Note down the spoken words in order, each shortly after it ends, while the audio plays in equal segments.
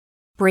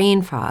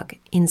brain fog,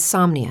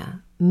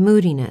 insomnia,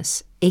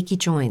 moodiness, achy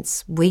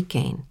joints, weight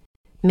gain.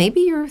 Maybe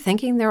you're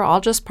thinking they're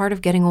all just part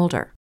of getting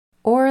older,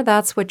 or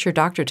that's what your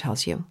doctor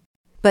tells you.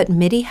 But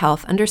MIDI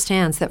Health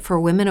understands that for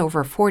women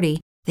over 40,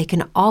 they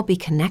can all be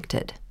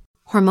connected.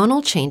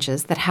 Hormonal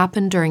changes that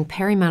happen during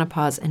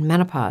perimenopause and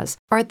menopause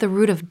are at the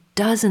root of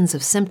dozens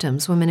of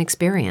symptoms women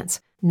experience,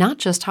 not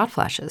just hot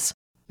flashes.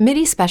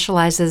 MIDI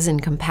specializes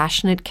in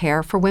compassionate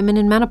care for women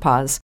in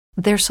menopause.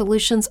 Their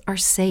solutions are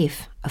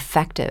safe,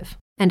 effective,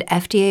 and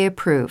FDA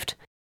approved.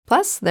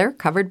 Plus, they're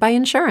covered by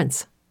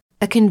insurance.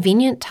 A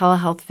convenient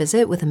telehealth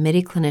visit with a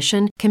MIDI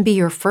clinician can be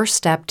your first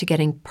step to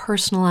getting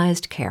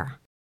personalized care.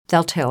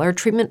 They'll tailor a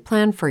treatment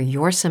plan for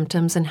your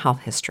symptoms and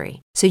health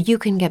history so you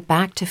can get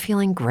back to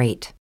feeling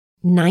great.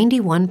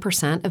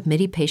 91% of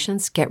MIDI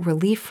patients get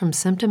relief from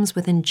symptoms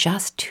within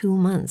just 2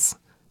 months.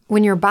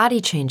 When your body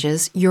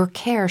changes, your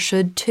care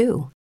should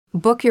too.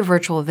 Book your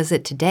virtual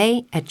visit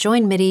today at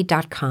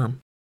joinmidi.com.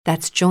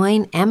 That's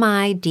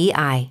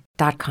joinmidi.com.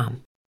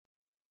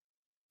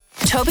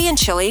 Toby and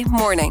Chilli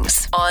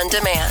mornings on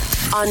demand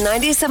on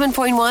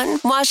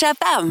 97.1 Wash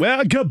FM.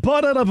 Well, good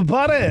morning,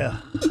 everybody.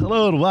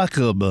 Hello and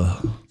welcome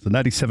to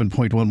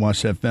 97.1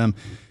 Wash FM.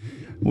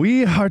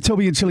 We are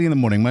Toby and Chilli in the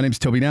morning. My name's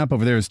Toby Knapp.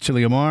 Over there is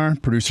Chilli Amar.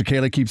 Producer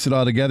Kayla keeps it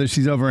all together.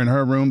 She's over in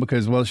her room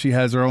because, well, she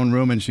has her own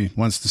room and she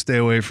wants to stay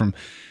away from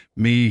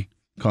me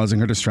causing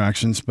her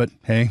distractions. But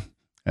hey,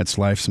 that's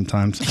life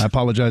sometimes. I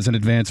apologize in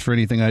advance for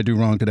anything I do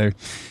wrong today.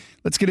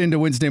 Let's get into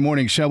Wednesday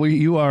morning, shall we?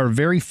 You are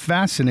very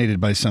fascinated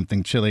by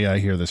something, Chilli, I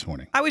hear this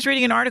morning. I was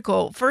reading an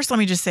article. First, let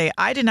me just say,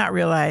 I did not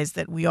realize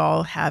that we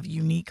all have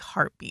unique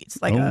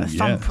heartbeats, like a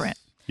thumbprint.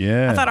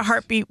 Yeah. I thought a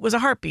heartbeat was a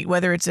heartbeat,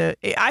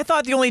 I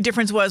thought the only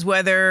difference was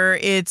whether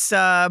it's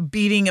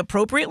beating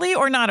appropriately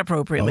or not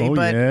appropriately.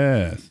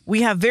 But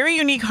we have very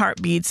unique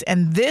heartbeats,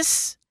 and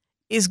this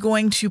is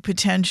going to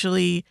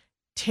potentially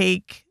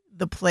take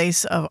the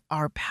place of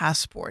our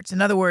passports.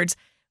 In other words,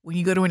 when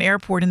you go to an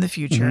airport in the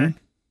future,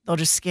 they'll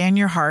just scan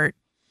your heart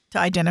to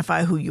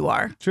identify who you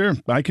are. Sure.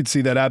 I could see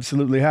that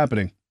absolutely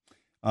happening.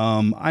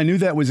 I knew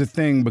that was a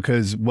thing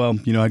because, well,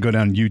 you know, I go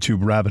down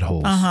YouTube rabbit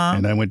holes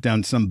and I went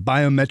down some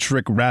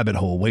biometric rabbit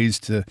hole, ways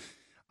to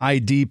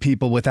ID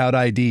people without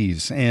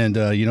IDs. And,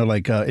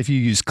 if you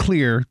use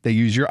Clear, they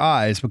use your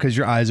eyes because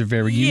your eyes are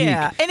very unique.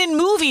 Yeah. And in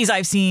movies,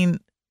 I've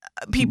seen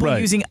people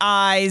using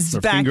eyes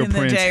or back in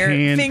the day, or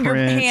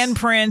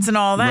handprints and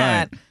all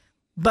that. Right.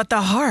 But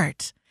the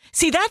heart.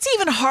 See, that's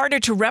even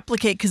harder to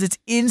replicate because it's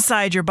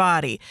inside your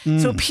body.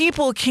 So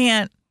people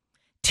can't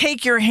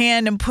take your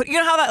hand and put, you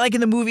know how that, like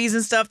in the movies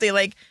and stuff, they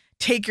like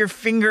take your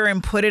finger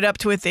and put it up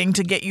to a thing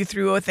to get you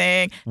through a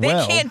thing. They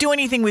can't do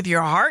anything with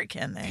your heart,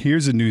 can they?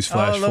 Here's a news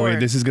flash for you.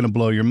 This is going to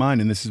blow your mind,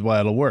 and this is why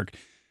it'll work.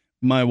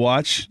 My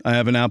watch, I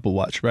have an Apple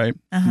Watch, right?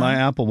 My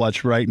Apple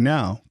Watch right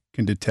now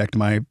can detect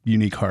my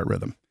unique heart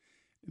rhythm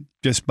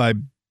just by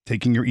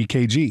taking your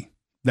EKG.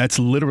 That's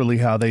literally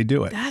how they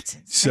do it. That's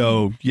insane.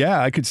 So,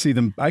 yeah, I could see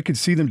them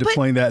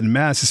deploying that en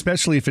masse,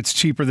 especially if it's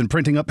cheaper than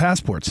printing up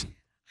passports.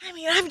 I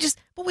mean, isn't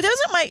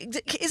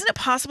it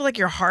possible like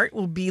your heart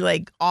will be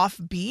like off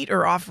beat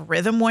or off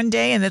rhythm one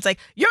day and it's like,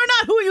 you're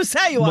not who you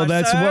say you are,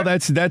 sir.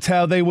 That's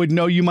how they would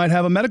know you might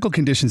have a medical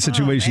condition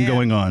situation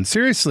going on.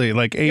 Seriously,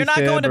 like AFib. You're not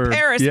going to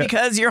Paris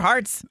because your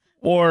heart's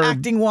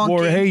acting wonky.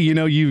 Or hey, you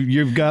know,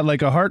 you've got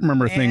like a heart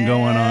murmur thing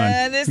going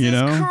on. This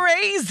is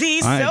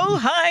crazy. So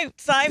high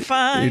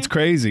sci-fi. It's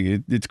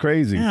crazy. It's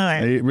crazy.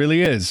 Right. It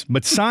really is.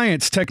 But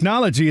science,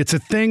 technology, it's a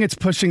thing. It's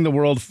pushing the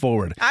world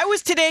forward. I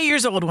was today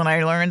years old when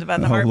I learned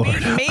about the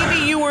heartbeat. Lord.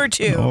 Maybe you were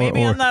too.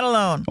 Maybe I'm not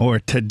alone. Or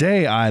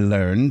today I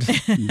learned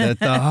that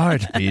the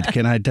heartbeat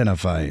can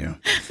identify you.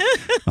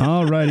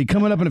 All righty.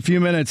 Coming up in a few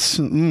minutes.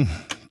 Can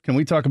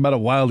we talk about a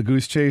wild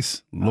goose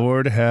chase?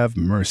 Lord have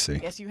mercy.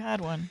 Yes, you had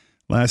one.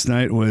 Last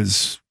night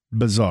was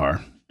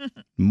bizarre.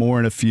 More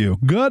in a few.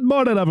 Good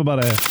morning,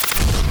 everybody.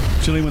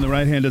 Chilli, when the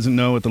right hand doesn't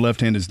know what the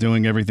left hand is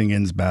doing, everything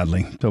ends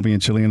badly. Toby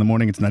and Chilli in the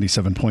morning. It's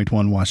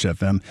 97.1 Wash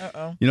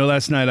FM. You know,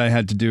 last night I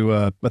had to do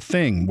a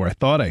thing where I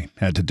thought I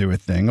had to do a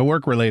thing, a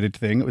work-related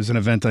thing. It was an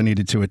event I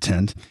needed to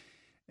attend.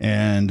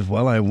 And,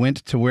 well, I went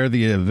to where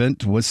the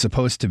event was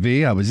supposed to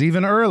be. I was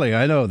even early.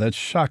 I know, that's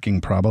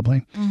shocking,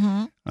 probably.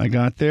 I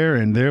got there,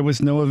 and there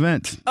was no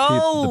event.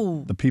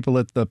 The people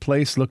at the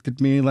place looked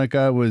at me like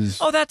I was...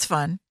 Oh, that's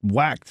fun.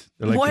 Whacked.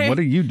 They're like, what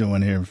are you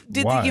doing here?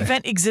 Did Why? the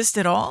event exist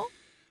at all?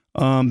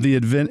 The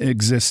event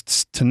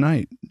exists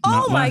tonight.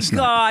 Oh, my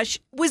gosh.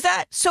 Was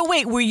that... So,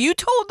 wait, were you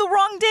told the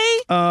wrong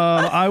date?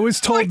 I was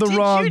told the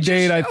wrong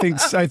date. I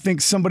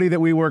think somebody that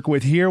we work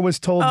with here was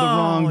told the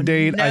wrong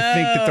date. No. I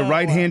think that the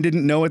right hand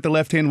didn't know what the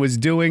left hand was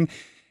doing.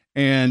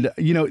 And,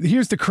 you know,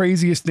 here's the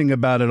craziest thing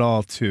about it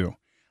all, too.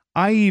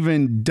 I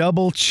even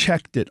double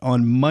checked it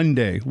on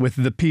Monday with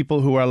the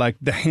people who are like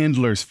the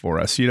handlers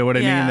for us. You know what I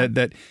mean?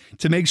 That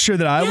to make sure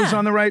that I was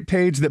on the right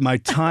page, that my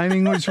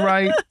timing was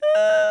right.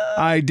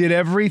 I did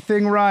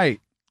everything right.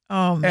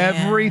 Oh, man.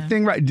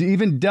 Everything right.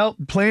 Even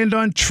planned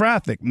on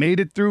traffic. Made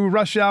it through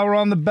rush hour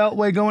on the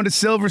Beltway going to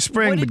Silver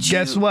Spring. But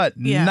guess what?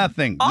 Yeah.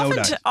 Nothing.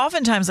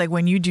 Oftentimes, like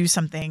when you do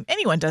something,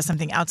 anyone does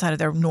something outside of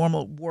their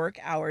normal work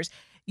hours,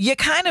 you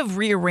kind of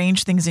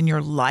rearrange things in your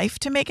life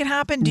to make it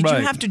happen. Did you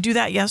have to do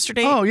that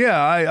yesterday? Oh,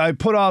 yeah. I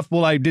put off.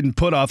 Well, I didn't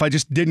put off. I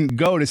just didn't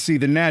go to see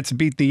the Nats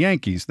beat the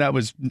Yankees. That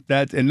was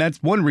that. And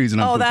that's one reason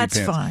I'm poopy that's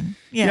pants. fun.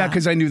 Yeah. Yeah,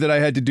 because I knew that I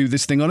had to do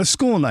this thing on a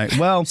school night.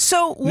 Well,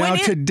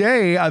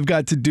 today I've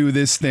got to do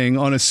this thing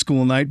on a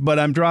school night, but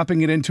I'm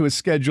dropping it into a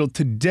schedule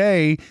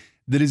today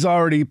that is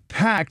already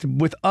packed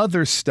with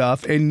other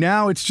stuff. And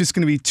now it's just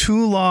going to be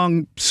 2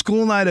 long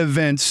school night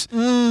events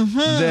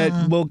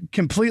that will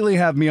completely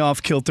have me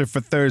off kilter for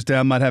Thursday.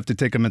 I might have to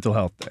take a mental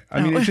health day.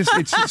 I mean,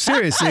 it's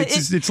serious.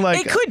 It's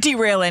like... It could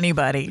derail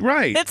anybody.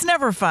 Right. It's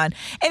never fun.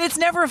 And it's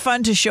never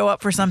fun to show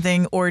up for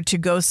something or to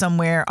go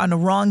somewhere on a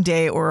wrong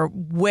day or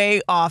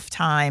way off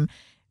time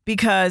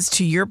because,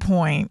 to your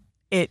point,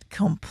 it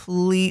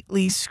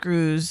completely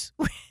screws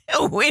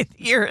with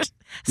your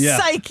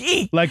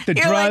psyche. Like the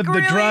You're drive, like,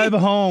 really? The drive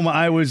home,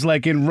 I was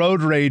like in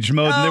road rage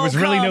mode, and there was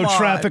really no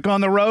traffic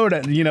on the road,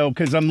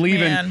 because I'm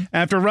leaving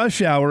after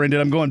rush hour ended.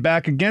 I'm going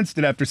back against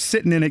it after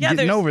sitting in it,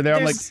 getting over there.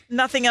 I'm like,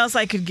 nothing else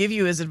I could give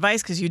you as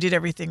advice because you did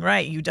everything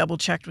right. You double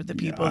checked with the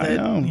people that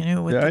you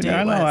knew what the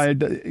day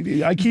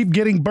was. I keep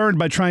getting burned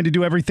by trying to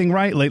do everything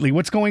right lately.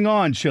 What's going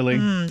on,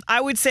 Chilli?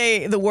 I would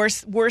say the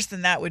worst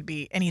than that would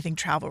be anything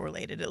travel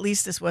related. At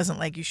least this wasn't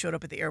like you showed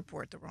up at the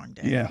airport the wrong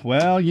day. Yeah,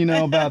 well, you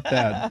know about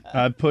that.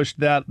 I pushed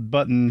that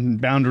button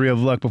boundary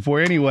of luck before.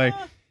 Anyway,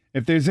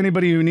 if there's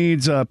anybody who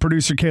needs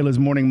producer Kayla's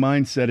morning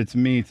mindset, it's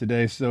me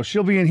today. So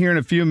she'll be in here in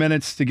a few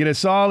minutes to get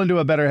us all into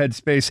a better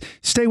headspace.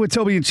 Stay with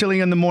Toby and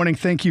Chilli in the morning.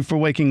 Thank you for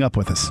waking up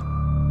with us.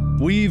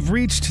 We've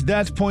reached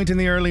that point in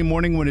the early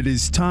morning when it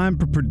is time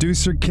for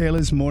producer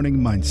Kayla's morning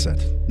mindset.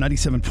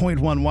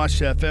 97.1 Wash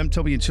FM,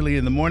 Toby and Chilli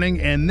in the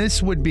morning. And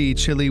this would be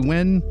Chilli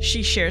when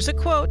she shares a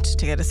quote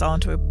to get us all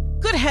into a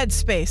good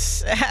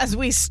headspace as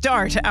we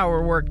start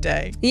our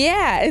workday.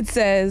 Yeah, it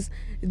says,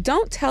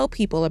 don't tell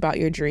people about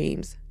your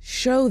dreams.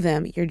 Show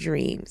them your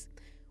dreams.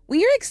 When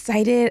you're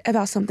excited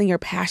about something you're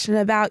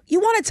passionate about,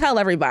 you want to tell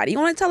everybody. You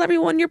want to tell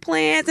everyone your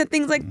plans and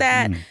things like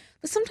that.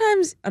 But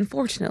sometimes,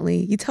 unfortunately,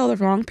 you tell the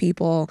wrong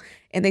people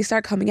and they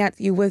start coming at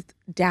you with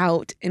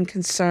doubt and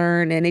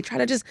concern and they try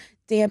to just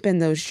dampen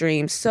those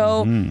dreams.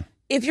 So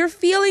if you're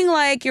feeling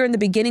like you're in the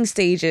beginning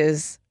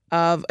stages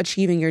of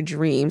achieving your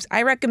dreams,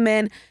 I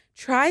recommend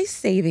try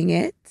saving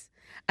it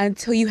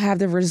until you have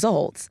the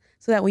results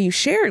so that when you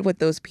share it with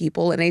those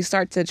people and they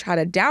start to try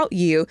to doubt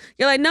you,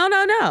 you're like,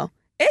 no.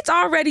 It's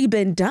already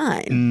been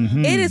done.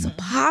 It is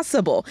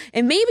possible.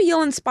 And maybe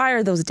you'll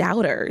inspire those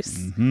doubters.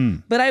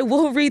 But I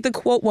will read the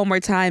quote one more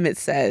time. It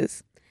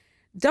says,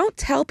 don't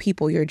tell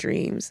people your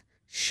dreams.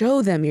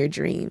 Show them your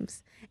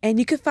dreams. And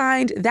you can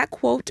find that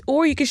quote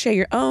or you can share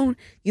your own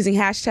using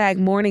hashtag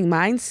morning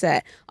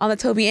mindset on the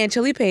Toby and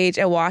Chilli page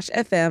at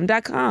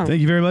washfm.com. Thank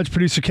you very much,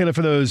 producer Kayla,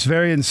 for those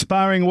very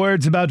inspiring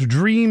words about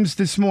dreams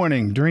this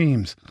morning.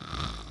 Dreams.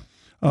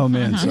 Oh,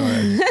 man,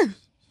 sorry.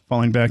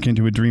 Falling back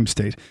into a dream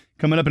state.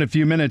 Coming up in a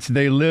few minutes,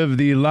 they live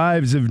the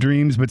lives of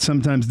dreams, but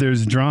sometimes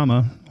there's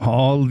drama.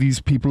 All these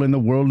people in the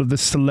world of the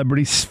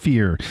celebrity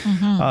sphere.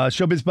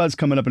 Showbiz Buzz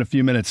coming up in a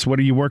few minutes. What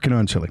are you working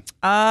on, Chilli?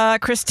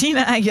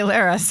 Christina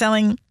Aguilera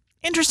selling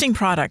interesting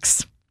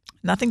products.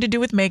 Nothing to do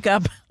with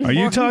makeup. Are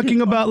you talking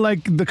about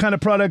like the kind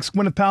of products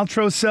Gwyneth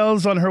Paltrow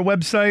sells on her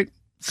website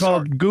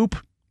called Goop?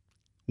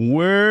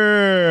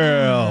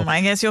 Well, I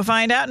guess you'll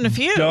find out in a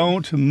few.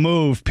 Don't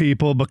move,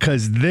 people,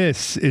 because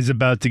this is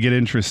about to get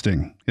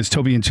interesting as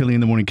Toby and Chilli in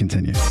the morning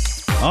continue.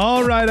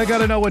 All right, I got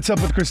to know what's up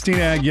with Christina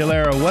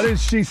Aguilera. What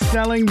is she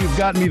selling? You've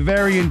got me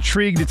very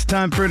intrigued. It's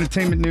time for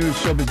entertainment news.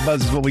 Showbiz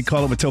Buzz is what we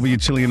call it with Toby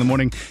and Chilli in the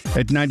morning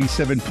at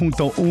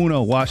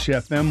 97.1 Wash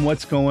FM.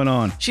 What's going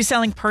on? She's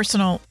selling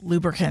personal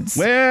lubricants.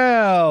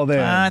 Well, then.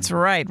 That's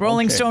right.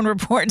 Rolling Stone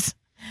reports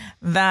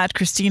that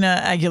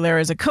Christina Aguilera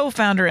is a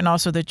co-founder and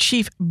also the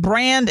chief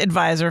brand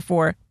advisor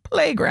for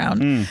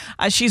Playground.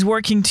 She's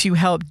working to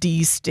help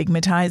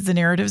destigmatize the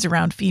narratives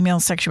around female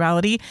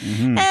sexuality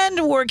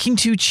and working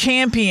to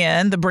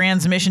champion the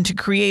brand's mission to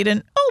create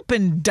an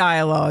open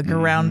dialogue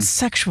around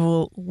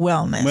sexual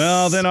wellness.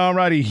 Well, then, all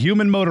righty.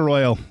 Human motor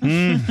oil.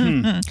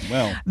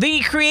 Well, the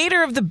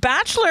creator of The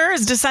Bachelor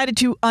has decided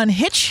to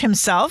unhitch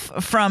himself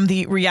from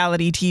the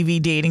reality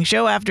TV dating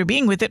show after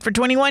being with it for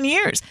 21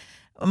 years.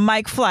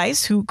 Mike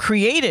Fleiss, who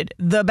created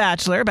The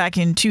Bachelor back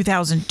in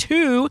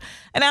 2002,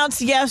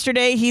 announced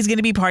yesterday he's going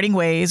to be parting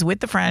ways with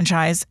the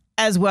franchise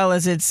as well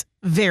as its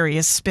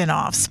various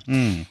spin-offs.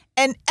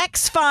 An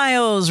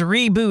X-Files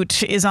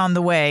reboot is on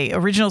the way.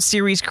 Original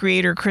series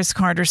creator Chris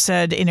Carter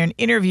said in an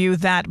interview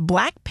that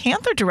Black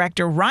Panther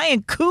director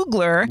Ryan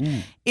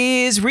Coogler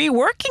is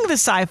reworking the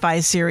sci-fi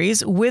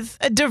series with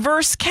a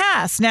diverse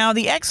cast. Now,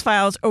 the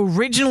X-Files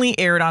originally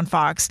aired on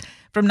Fox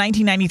from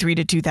 1993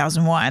 to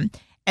 2001.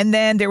 And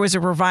then there was a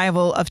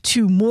revival of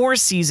 2 more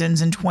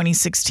seasons in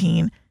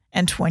 2016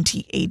 and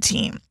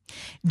 2018.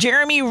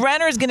 Jeremy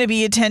Renner is going to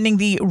be attending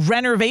the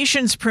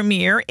Renovations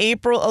premiere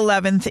April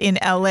 11th in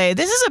LA.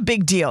 This is a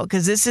big deal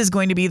because this is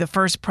going to be the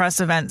first press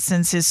event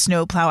since his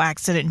snowplow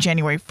accident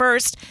January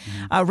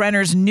 1st.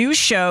 Renner's new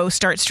show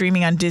starts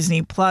streaming on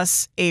Disney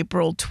Plus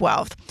April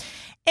 12th.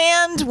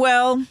 And,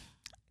 well,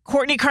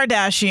 Kourtney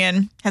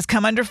Kardashian has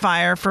come under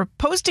fire for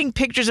posting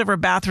pictures of her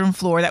bathroom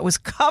floor that was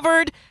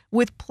covered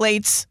with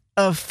plates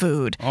of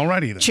food.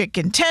 Alrighty then.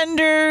 Chicken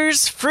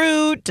tenders,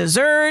 fruit,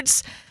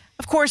 desserts.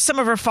 Of course, some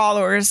of her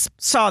followers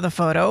saw the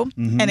photo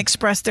and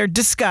expressed their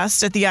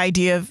disgust at the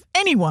idea of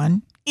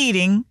anyone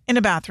eating in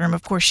a bathroom.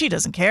 Of course, she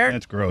doesn't care.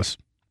 That's gross.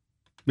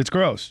 It's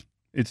gross.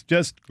 It's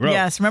just gross.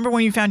 Yes. Remember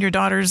when you found your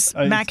daughter's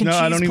mac and cheese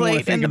I don't even want plate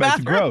to think in the about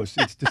it. bathroom? It's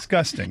gross. It's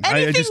disgusting.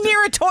 Anything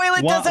near a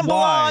toilet doesn't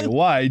belong.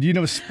 Why? Do you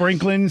know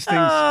sprinklings, things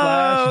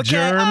splash, okay.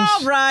 germs?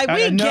 All right.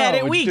 We get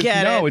it. We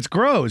get it. No, it's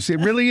gross. It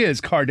really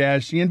is.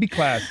 Kardashian, be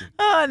classy.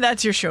 Oh, and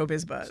that's your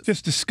showbiz buzz. It's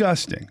just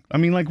disgusting. I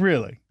mean, like,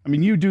 really. I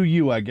mean, you do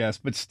you, I guess,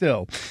 but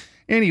still.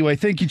 Anyway,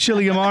 thank you,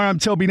 Chilli Amar. I'm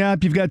Toby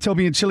Knapp. You've got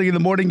Toby and Chilli in the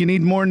morning. You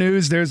need more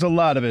news. There's a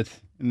lot of it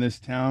in this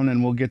town,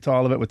 and we'll get to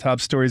all of it with top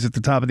stories at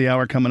the top of the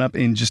hour coming up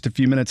in just a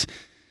few minutes.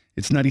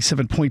 It's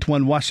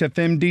 97.1 Wash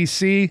FM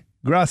DC.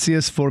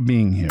 Gracias for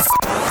being here.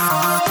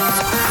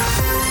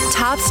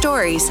 Top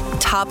stories,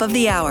 top of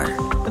the hour.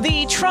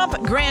 The Trump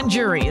grand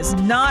jury is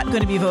not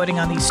going to be voting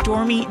on the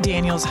Stormy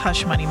Daniels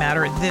hush money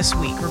matter this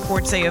week.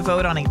 Reports say a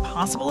vote on a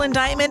possible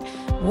indictment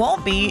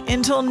won't be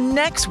until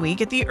next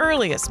week at the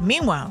earliest.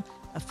 Meanwhile,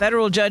 a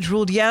federal judge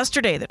ruled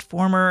yesterday that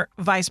former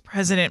Vice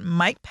President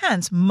Mike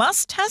Pence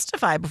must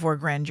testify before a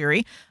grand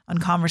jury on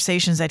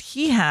conversations that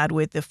he had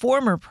with the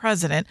former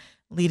president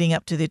leading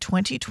up to the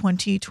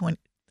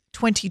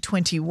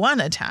 2021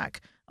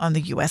 attack on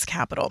the U.S.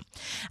 Capitol.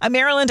 A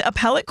Maryland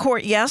appellate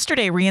court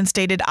yesterday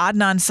reinstated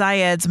Adnan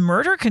Syed's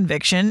murder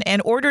conviction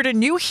and ordered a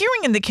new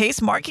hearing in the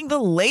case, marking the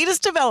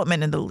latest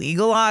development in the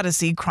legal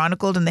odyssey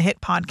chronicled in the hit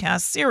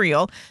podcast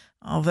Serial.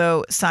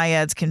 Although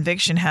Syed's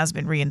conviction has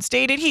been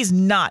reinstated, he's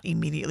not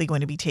immediately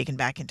going to be taken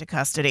back into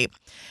custody.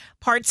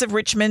 Parts of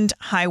Richmond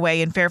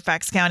Highway in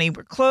Fairfax County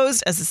were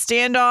closed as the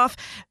standoff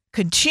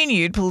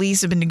continued.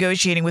 Police have been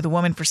negotiating with a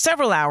woman for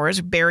several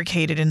hours,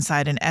 barricaded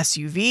inside an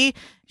SUV.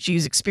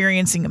 She's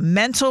experiencing a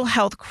mental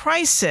health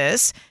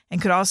crisis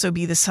and could also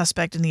be the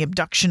suspect in the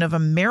abduction of a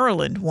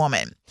Maryland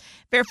woman.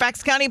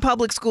 Fairfax County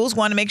Public Schools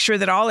want to make sure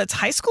that all its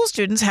high school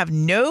students have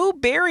no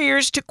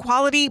barriers to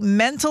quality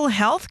mental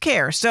health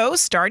care. So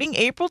starting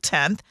April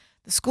 10th,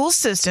 the school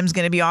system is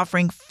going to be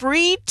offering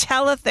free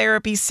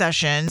teletherapy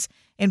sessions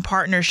in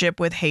partnership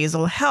with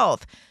Hazel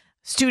Health.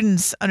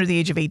 Students under the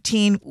age of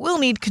 18 will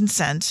need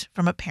consent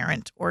from a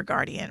parent or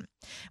guardian.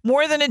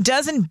 More than a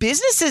dozen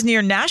businesses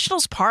near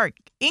Nationals Park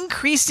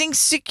increasing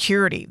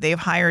security. They've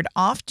hired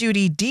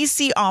off-duty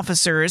DC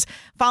officers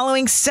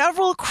following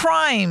several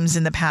crimes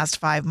in the past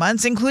 5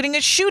 months, including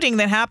a shooting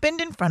that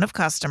happened in front of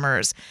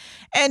customers.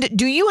 And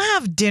do you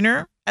have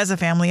dinner as a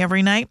family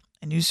every night?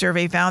 A new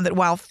survey found that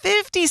while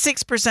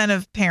 56%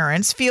 of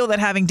parents feel that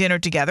having dinner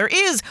together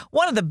is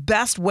one of the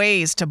best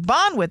ways to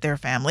bond with their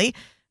family,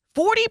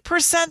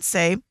 40%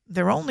 say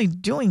they're only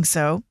doing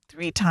so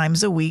 3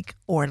 times a week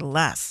or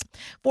less.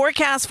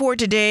 Forecast for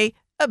today,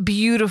 a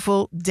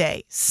beautiful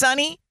day.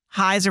 Sunny,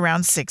 highs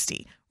around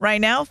 60. Right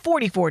now,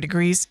 44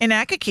 degrees in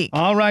Akakeek.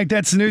 All right,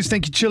 that's the news.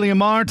 Thank you, Chilli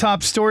Amar.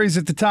 Top stories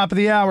at the top of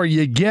the hour.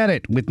 You get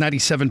it with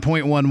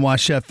 97.1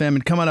 Wash FM.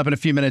 And coming up in a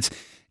few minutes,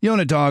 you own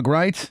a dog,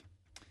 right?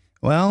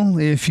 Well,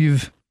 if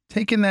you've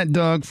taken that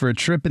dog for a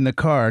trip in the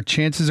car,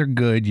 chances are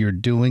good you're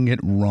doing it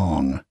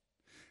wrong.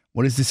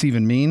 What does this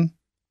even mean?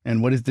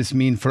 And what does this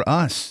mean for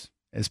us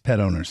as pet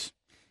owners?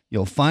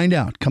 You'll find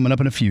out coming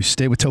up in a few.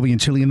 Stay with Toby and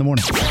Chilli in the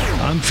morning.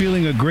 I'm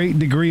feeling a great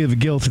degree of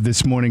guilt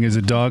this morning as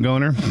a dog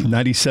owner.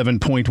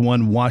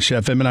 97.1 Wash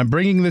FM. And I'm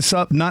bringing this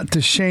up not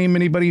to shame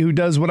anybody who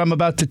does what I'm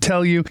about to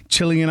tell you.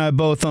 Chilli and I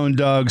both own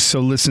dogs, so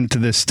listen to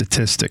this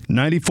statistic.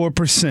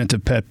 94%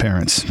 of pet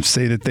parents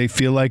say that they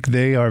feel like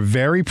they are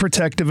very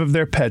protective of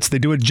their pets. They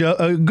do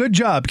a good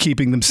job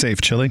keeping them safe,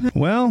 Chilli.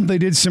 Well, they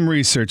did some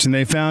research and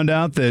they found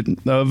out that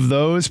of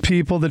those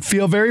people that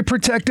feel very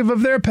protective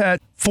of their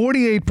pet,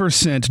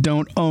 48%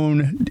 don't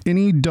own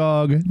any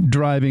dog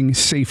driving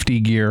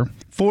safety gear.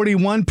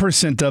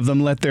 41% of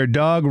them let their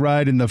dog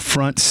ride in the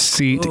front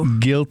seat,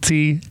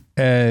 guilty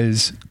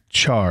as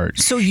charged.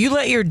 So you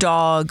let your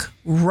dog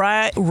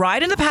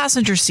ride in the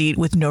passenger seat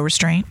with no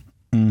restraint?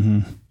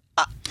 Mm-hmm.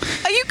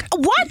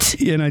 What?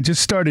 And I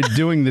just started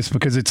doing this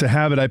because it's a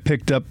habit I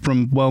picked up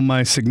from, well,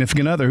 my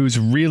significant other who's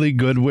really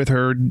good with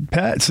her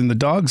pets and the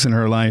dogs in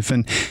her life.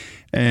 And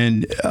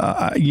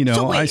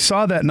I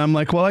saw that and I'm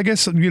like, well, I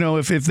guess,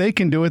 if they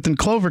can do it, then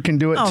Clover can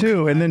do it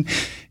too. And then,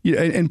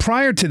 and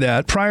prior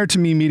to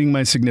me meeting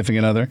my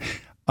significant other,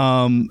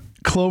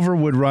 Clover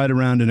would ride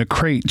around in a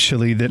crate,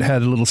 Chilli, that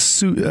had a little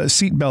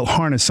seatbelt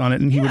harness on it,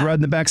 and he would ride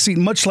in the back seat,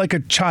 much like a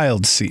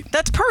child's seat.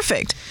 That's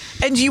perfect.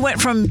 And you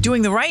went from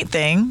doing the right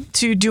thing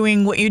to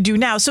doing what you do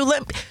now. So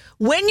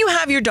when you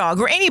have your dog,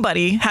 or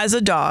anybody has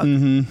a dog,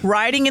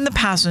 riding in the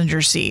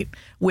passenger seat,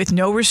 with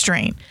no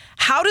restraint.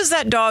 How does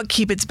that dog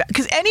keep its back?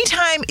 Because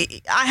anytime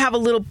I have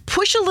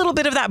push a little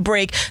bit of that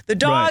brake, the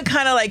dog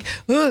kind of like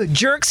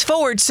jerks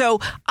forward.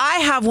 So I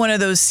have one of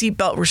those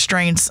seatbelt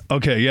restraints.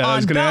 Okay, yeah, I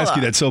was going to ask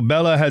you that. So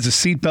Bella has a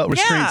seatbelt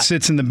restraint,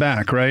 sits in the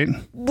back, right?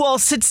 Well,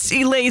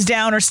 he lays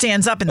down or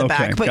stands up in the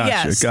back. But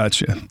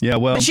Gotcha. Yeah,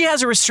 well. But she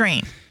has a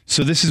restraint.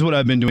 So this is what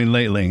I've been doing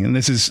lately, and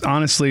this is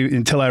honestly,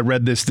 until I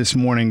read this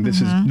morning,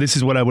 this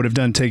is what I would have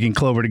done taking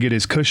Clover to get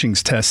his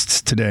Cushing's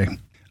tests today.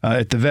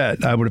 At the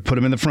vet, I would have put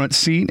him in the front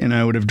seat and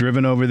I would have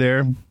driven over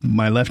there,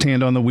 my left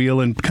hand on the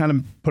wheel and kind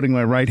of putting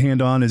my right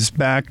hand on his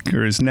back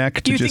or his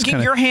neck. Do you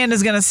think your hand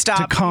is going to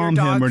stop to calm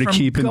your dog him or to from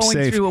keep him going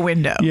safe through a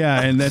window?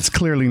 Yeah, and that's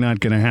clearly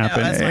not going to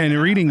happen.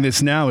 And reading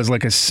this now is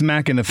like a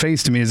smack in the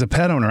face to me as a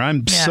pet owner.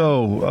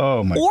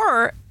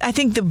 Or I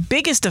think the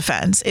biggest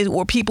offense is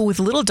people with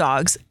little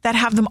dogs that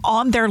have them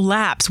on their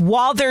laps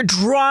while they're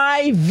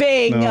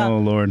driving. Oh,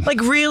 Lord. Like,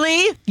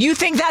 really? You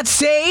think that's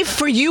safe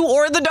for you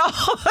or the dog?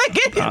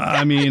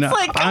 I mean,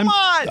 come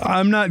on.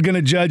 I'm not going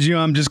to judge you.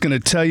 I'm just going to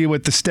tell you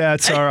what the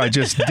stats are. I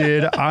just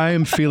did. I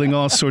am feeling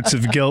all sorts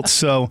of guilt.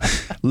 So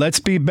let's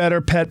be better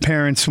pet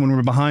parents when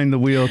we're behind the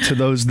wheel to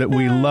those that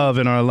we love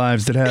in our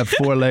lives that have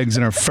 4 legs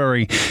and are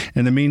furry.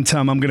 In the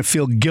meantime, I'm going to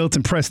feel guilt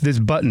and press this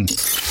button.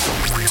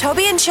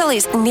 Toby and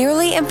Chilli's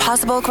Nearly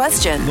Impossible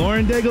Question.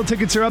 Lauren Daigle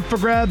tickets are up for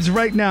grabs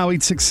right now.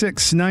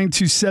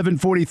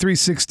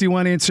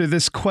 866-927-4361. Answer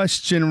this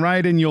question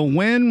right and you'll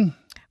win.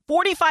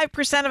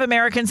 45% of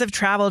Americans have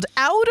traveled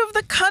out of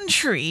the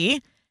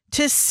country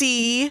to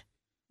see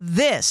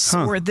this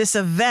or this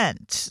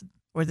event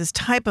or this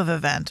type of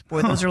event.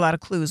 Boy, those are a lot of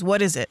clues.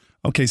 What is it?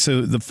 Okay,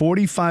 so the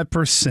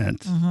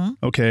 45%,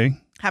 okay.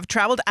 have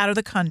traveled out of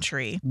the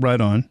country. Right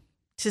on.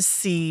 To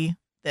see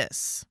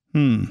this.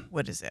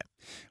 What is it?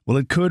 Well,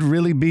 it could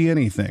really be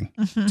anything.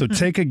 So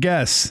take a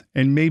guess,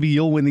 and maybe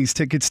you'll win these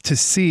tickets to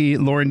see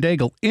Lauren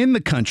Daigle in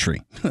the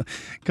country.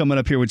 Coming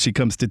up here when she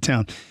comes to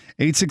town.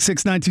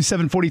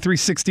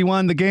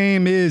 866-927-4361. The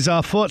game is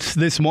afoot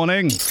this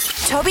morning.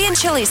 Toby and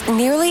Chilli's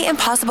Nearly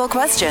Impossible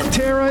Question.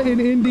 Tara in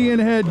Indian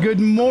Head, good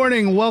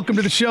morning. Welcome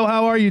to the show.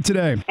 How are you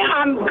today?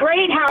 I'm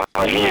great. How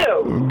are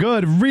you?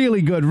 Good,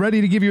 really good. Ready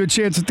to give you a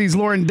chance with these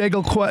Lauren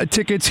Daigle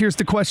tickets. Here's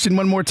the question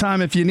one more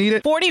time if you need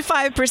it.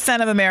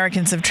 45% of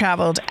Americans have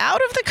traveled out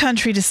of the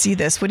country to see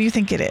this. What do you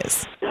think it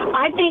is?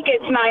 I think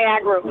it's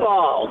Niagara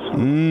Falls.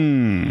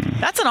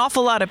 That's an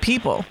awful lot of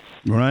people.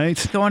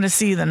 Right. Going to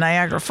see the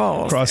Niagara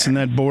Falls. Crossing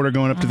that border,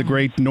 going up to the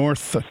great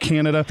north of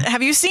Canada.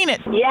 Have you seen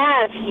it?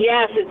 Yes,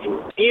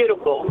 it's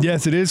beautiful.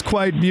 Yes, it is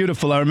quite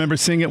beautiful. I remember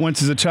seeing it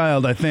once as a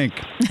child, I think.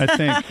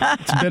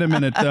 It's been a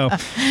minute, though.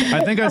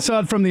 I think I saw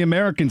it from the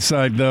American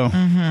side, though.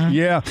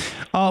 Yeah.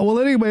 Well,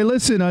 anyway,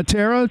 listen,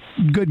 Tara,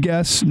 good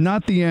guess.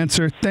 Not the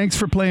answer. Thanks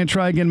for playing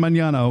Try Again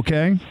Mañana,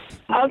 okay?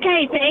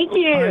 Okay, thank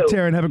you. All right,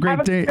 Taryn, have a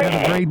great day.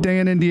 Have a great day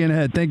in Indian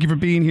Head. Thank you for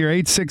being here.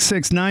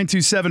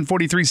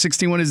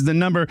 866-927-4361 is the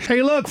number.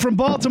 Hey, look, from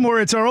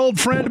Baltimore, it's our old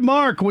friend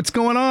Mark. What's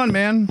going on,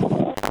 man?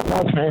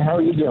 Okay, how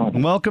are you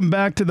doing? Welcome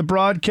back to the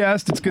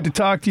broadcast. It's good to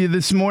talk to you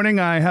this morning.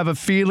 I have a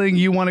feeling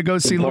you want to go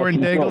see Lauren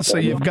Daigle, so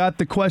you've got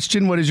the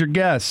question. What is your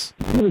guess?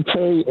 I'm going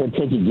to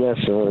take a guess.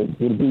 It'll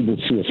be to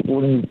see a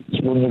sporting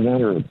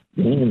event or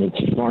game in a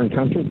foreign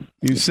country.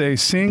 You say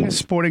seeing a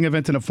sporting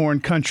event in a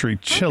foreign country.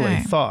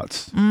 Chilli,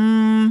 thoughts?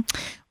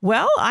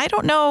 Well, I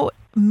don't know.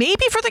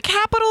 Maybe for the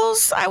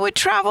Capitals, I would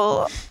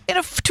travel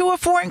to a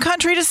foreign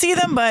country to see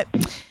them, but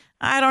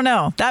I don't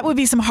know. That would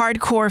be some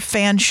hardcore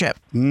fanship.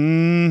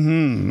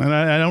 And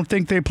I don't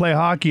think they play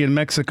hockey in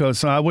Mexico,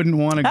 so I wouldn't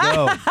want to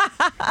go.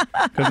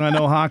 Because I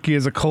know hockey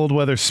is a cold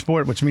weather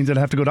sport, which means I'd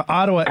have to go to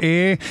Ottawa,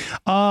 eh?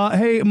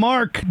 Hey,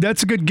 Mark,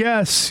 that's a good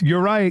guess.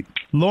 You're right.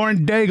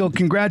 Lauren Daigle,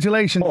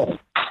 congratulations. Oh,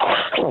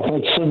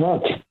 thanks so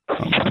much.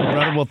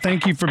 Brother, well,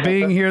 thank you for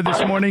being here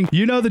this morning.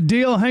 You know the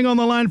deal. Hang on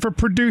the line for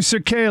producer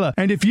Kayla.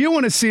 And if you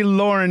want to see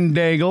Lauren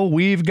Daigle,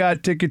 we've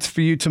got tickets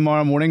for you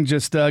tomorrow morning.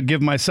 Just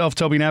give myself,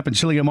 Toby Knapp, and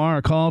Chilli Amar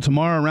a call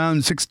tomorrow around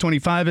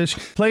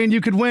 6:25-ish. Playing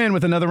you could win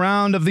with another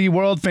round of the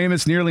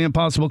world-famous Nearly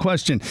Impossible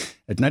Question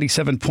at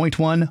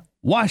 97.1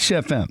 Wash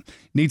FM.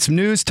 Need some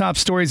news, top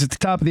stories at the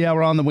top of the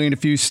hour on the way in a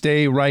few.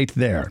 Stay right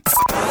there.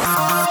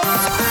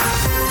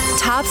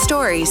 Top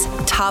stories,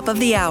 top of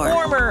the hour.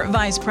 Former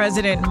Vice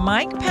President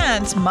Mike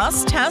Pence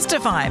must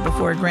testify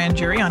before a grand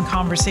jury on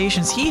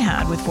conversations he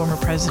had with former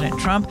President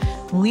Trump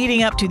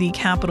leading up to the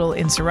Capitol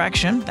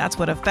insurrection. That's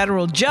what a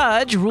federal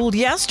judge ruled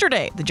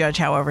yesterday. The judge,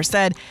 however,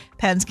 said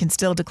Pence can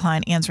still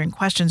decline answering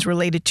questions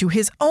related to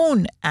his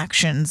own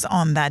actions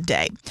on that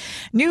day.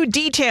 New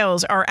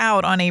details are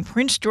out on a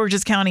Prince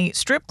George's County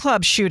strip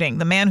club shooting.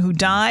 The man who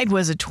died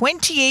was a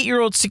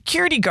 28-year-old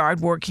security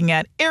guard working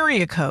at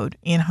Area Code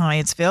in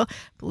Hyattsville.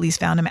 Police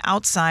found him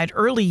outside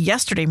early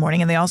yesterday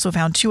morning, and they also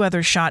found 2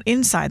 others shot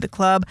inside the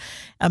club,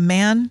 a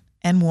man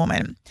and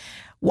woman.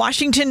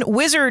 Washington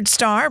Wizards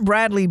star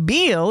Bradley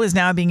Beal is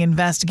now being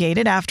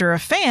investigated after a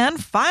fan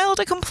filed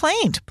a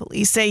complaint.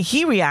 Police say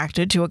he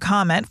reacted to a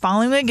comment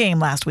following a game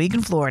last week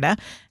in Florida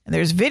And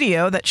there's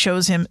video that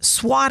shows him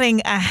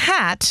swatting a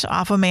hat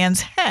off a man's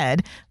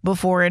head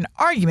before an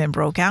argument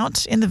broke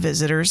out in the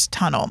visitors'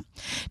 tunnel.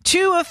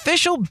 2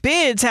 official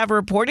bids have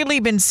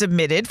reportedly been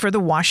submitted for the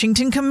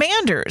Washington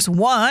Commanders.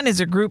 One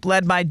is a group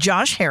led by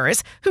Josh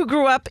Harris, who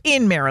grew up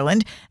in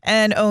Maryland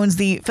and owns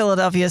the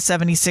Philadelphia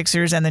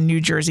 76ers and the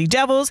New Jersey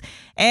Devils.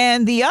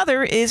 And the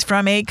other is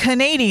from a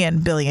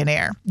Canadian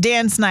billionaire.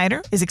 Dan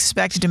Snyder is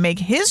expected to make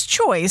his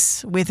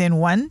choice within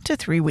 1 to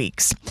 3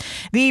 weeks.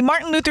 The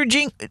Martin Luther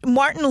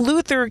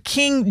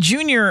King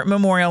Jr.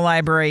 Memorial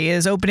Library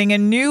is opening a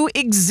new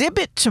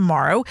exhibit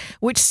tomorrow,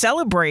 which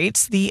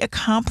celebrates the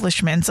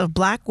accomplishments of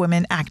Black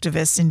women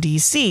activists in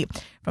D.C.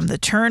 from the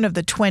turn of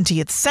the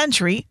 20th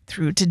century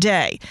through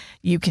today.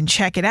 You can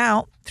check it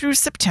out through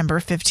September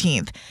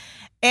 15th.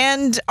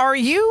 And are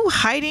you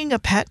hiding a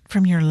pet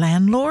from your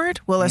landlord?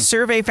 Well, a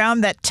survey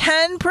found that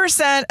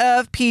 10%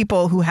 of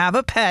people who have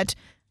a pet,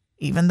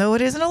 even though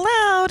it isn't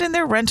allowed in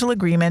their rental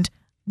agreement,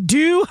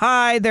 do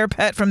hide their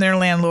pet from their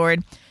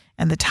landlord.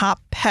 And the top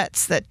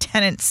pets that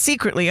tenants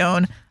secretly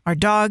own are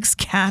dogs,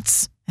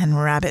 cats, and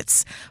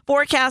rabbits.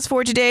 Forecast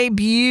for today,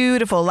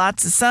 beautiful.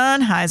 Lots of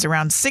sun. Highs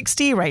around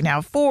 60. Right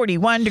now,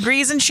 41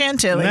 degrees in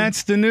Chantilly.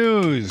 That's the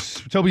news.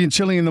 Toby and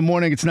Chilli in the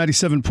morning. It's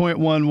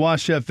 97.1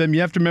 Wash FM.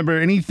 You have to remember,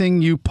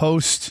 anything you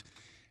post,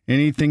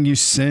 anything you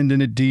send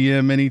in a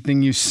DM,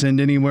 anything you send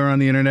anywhere on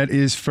the internet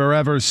is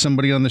forever.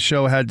 Somebody on the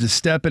show had to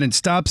step in and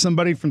stop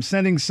somebody from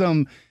sending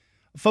some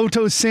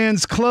photos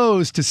sans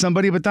clothes to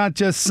somebody, but not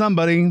just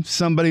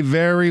somebody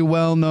very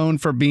well known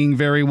for being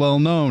very well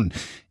known.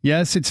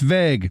 Yes, it's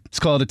vague. It's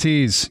called a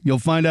tease. You'll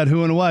find out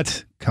who and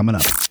what coming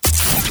up.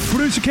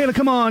 Producer Kayla,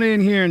 come on in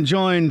here and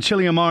join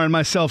Chilli Amar and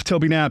myself,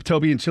 Toby Knapp.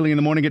 Toby and Chilli in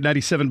the morning at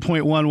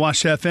 97.1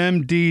 Wash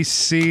FM.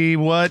 DC,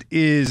 what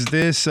is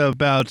this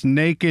about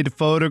naked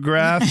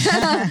photographs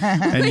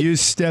and you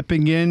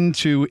stepping in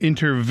to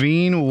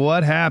intervene?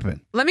 What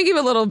happened? Let me give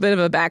a little bit of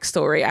a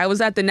backstory. I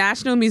was at the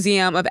National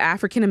Museum of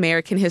African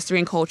American History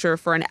and Culture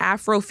for an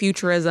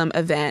Afrofuturism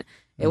event.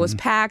 It was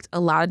packed. A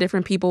lot of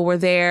different people were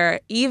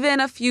there, even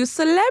a few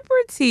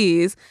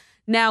celebrities.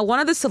 Now, one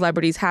of the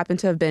celebrities happened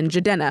to have been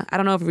Jidenna. I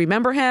don't know if you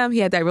remember him. He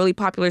had that really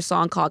popular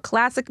song called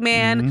Classic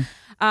Man.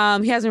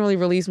 He hasn't really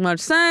released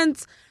much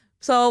since.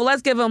 So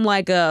let's give him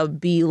like a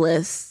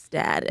B-list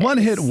status.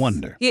 One-hit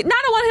wonder. Yeah, not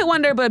a one-hit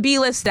wonder, but a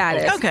B-list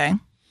status. Okay.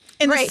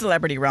 In the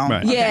celebrity realm.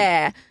 Right.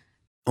 Yeah.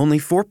 Only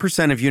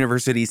 4% of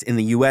universities in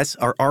the U.S.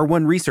 are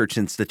R1 research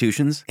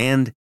institutions,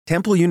 and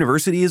Temple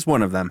University is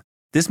one of them.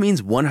 This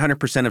means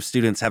 100% of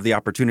students have the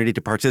opportunity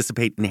to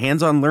participate in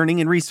hands-on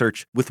learning and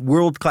research with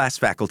world-class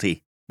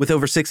faculty. With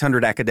over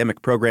 600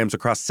 academic programs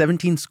across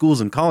 17 schools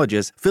and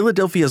colleges,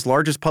 Philadelphia's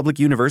largest public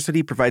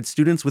university provides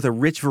students with a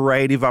rich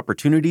variety of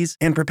opportunities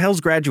and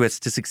propels graduates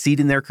to succeed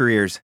in their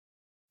careers.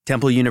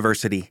 Temple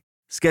University.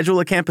 Schedule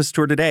a campus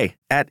tour today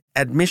at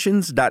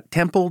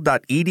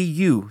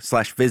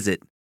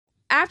admissions.temple.edu/visit.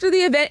 After the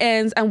event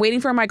ends, I'm waiting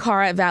for my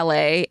car at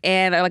valet,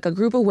 and like a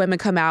group of women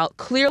come out,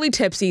 clearly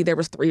tipsy. There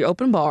was 3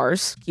 open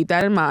bars. Keep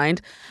that in mind.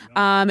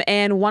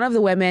 And one of the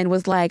women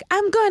was like,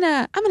 I'm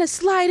gonna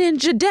slide in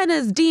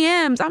Jidenna's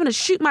DMs. I'm gonna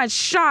shoot my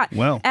shot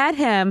at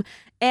him.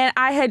 And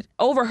I had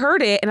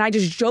overheard it, and I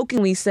just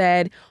jokingly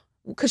said,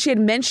 because she had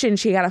mentioned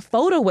she got a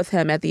photo with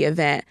him at the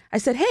event. I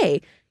said,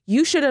 hey,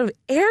 you should have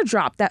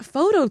airdropped that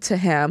photo to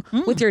him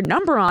with your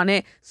number on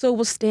it so it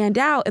will stand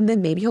out, and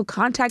then maybe he'll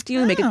contact you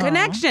and make a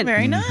connection.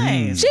 Very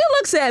nice. She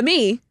looks at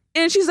me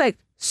and she's like,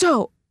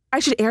 so I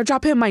should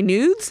airdrop him my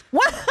nudes?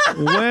 What?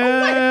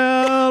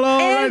 Well,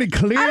 already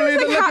clearly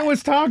the liquor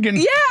was talking.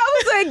 Yeah, I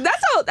was like,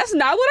 that's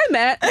not what I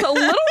meant. It's a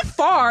little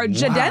far.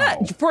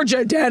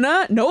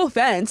 Jidenna, no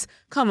offense.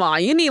 Come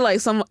on, you need like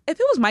some. If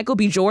it was Michael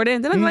B.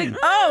 Jordan, then I'm like,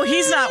 oh,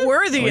 he's not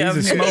worthy of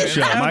he's a smoke nudes.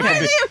 shot.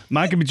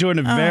 Michael B.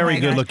 Jordan, a very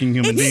good-looking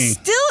human being. It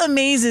still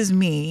amazes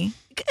me, and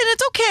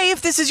it's okay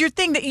if this is your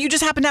thing, that you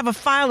just happen to have a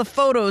file of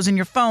photos in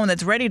your phone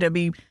that's ready to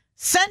be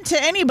sent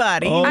to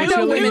anybody. Oh, I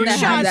know women that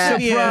have that.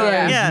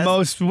 Yes.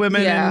 Most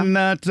women in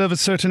that of a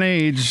certain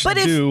age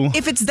do.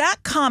 If it's that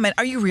common,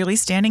 are you really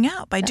standing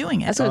out by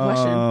doing it? That's a good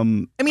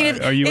question. I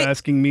mean, are you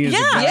asking me as a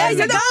guy? Yeah, as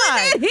a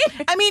guy.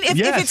 I mean, if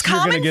it's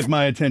common, you're going to get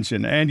my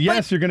attention. And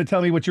yes, you're going to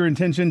tell me what your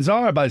intentions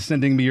are by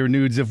sending me your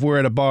nudes. If we're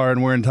at a bar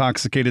and we're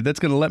intoxicated, that's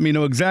going to let me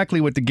know exactly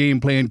what the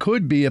game plan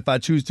could be if I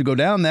choose to go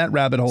down that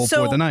rabbit hole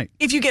for the night.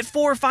 If you get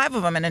 4 or 5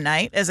 of them in a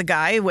night as a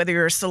guy, whether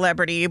you're a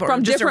celebrity or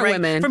from just different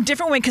women,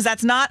 because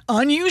that's not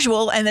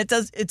unusual, and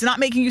it's not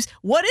making you.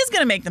 What is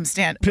going to make them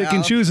stand? Pick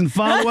and choose and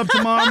follow up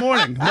tomorrow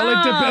morning. Well, no, you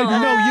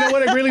know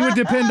what? It really would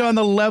depend on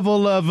the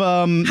level of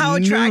how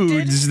attracted?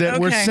 Nudes that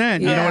were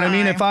sent. You know what I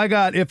mean? If I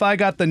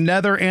got the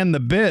nether and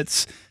the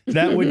bits,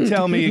 that would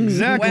tell me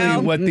exactly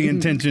what the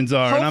intentions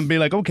are, and I'd be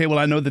like, okay, well,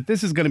 I know that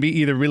this is going to be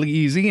either really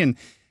easy and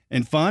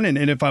fun, and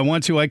if I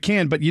want to, I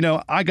can. But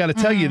I got to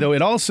tell you though,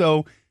 it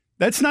also.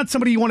 That's not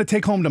somebody you want to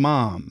take home to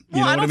mom. You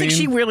know I don't what think mean?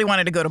 she really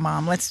wanted to go to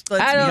mom. Let's be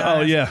honest. Oh,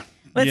 yeah.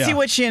 Let's see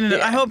what she ended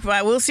up. I hope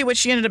we'll see what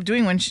she ended up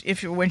doing when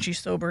she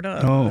sobered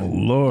up. Oh,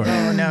 Lord.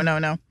 Oh,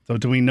 no. So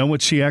do we know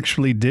what she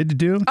actually did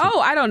do? Oh,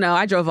 I don't know.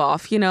 I drove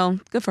off.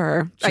 Good for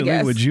her. I Chilli,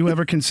 guess. would you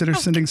ever consider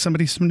sending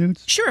somebody some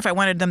nudes? Sure, if I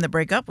wanted them to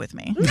break up with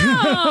me. No. They'd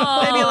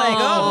be like,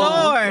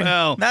 oh, Lord,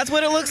 Well, that's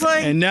what it looks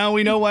like? And now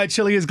we know why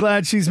Chilli is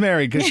glad she's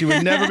married, because she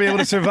would never be able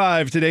to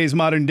survive today's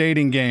modern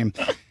dating game.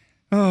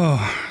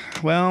 Oh,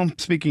 well,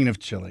 speaking of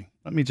Chilli,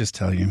 let me just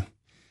tell you.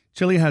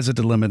 Chilli has a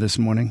dilemma this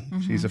morning.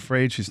 Mm-hmm. She's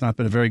afraid she's not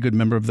been a very good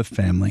member of the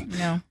family.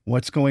 No.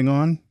 What's going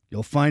on?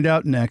 You'll find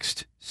out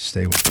next.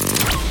 Stay with me.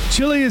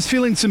 Chilli is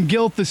feeling some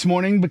guilt this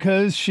morning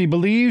because she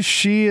believes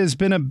she has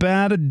been a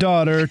bad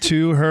daughter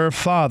to her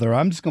father.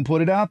 I'm just going to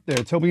put it out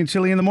there. Toby and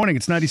Chilli in the morning.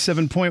 It's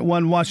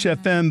 97.1 Wash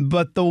FM,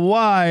 but the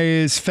why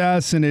is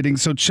fascinating.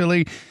 So,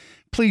 Chilli,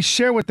 please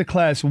share with the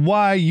class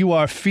why you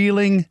are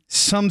feeling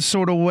some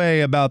sort of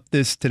way about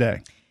this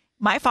today.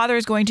 My father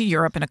is going to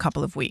Europe in a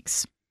couple of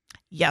weeks.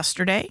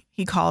 Yesterday,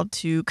 he called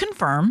to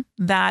confirm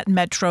that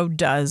Metro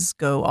does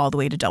go all the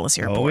way to Dulles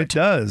Airport. Oh, it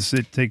does.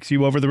 It takes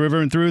you over the river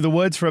and through the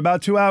woods for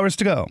about 2 hours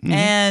to go. Mm-hmm.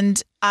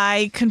 And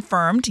I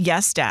confirmed,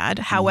 yes, Dad.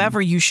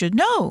 However, you should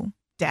know,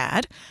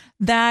 Dad,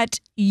 that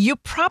you're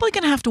probably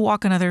going to have to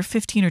walk another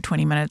 15 or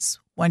 20 minutes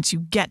once you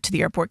get to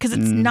the airport, because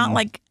it's not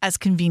like as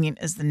convenient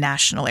as the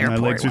national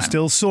airport. My legs are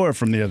still sore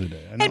from the other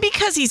day. And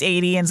because he's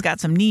 80 and's got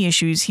some knee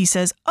issues, he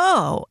says,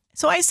 oh.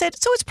 So I said,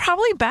 so it's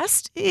probably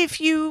best if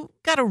you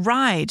got a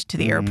ride to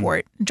the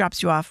airport.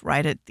 Drops you off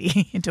right at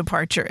the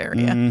departure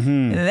area.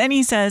 And then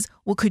he says,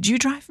 well, could you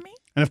drive me?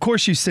 And of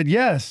course you said,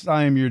 yes,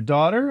 I am your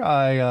daughter.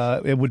 I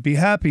would be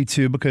happy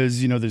to,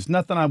 because, there's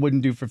nothing I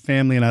wouldn't do for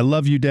family, and I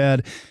love you,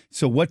 Dad.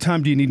 So what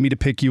time do you need me to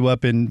pick you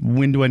up, and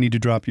when do I need to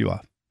drop you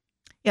off?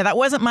 Yeah, that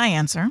wasn't my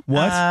answer.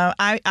 What?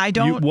 I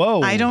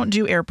don't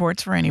do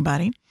airports for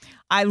anybody.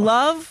 I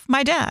love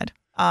my dad,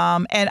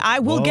 and I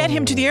will get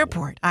him to the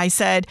airport. I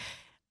said,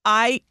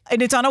 and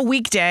it's on a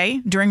weekday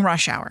during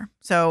rush hour,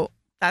 so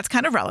that's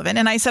kind of relevant.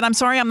 And I said, I'm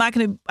sorry,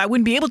 I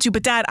wouldn't be able to,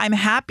 but Dad, I'm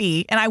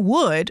happy, and I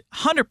would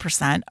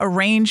 100%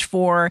 arrange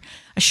for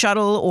a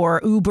shuttle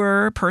or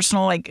Uber,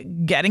 personal, like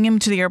getting him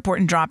to the airport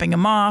and dropping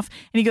him off.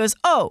 And he goes,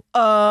 you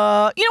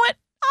know what?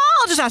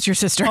 I'll just ask your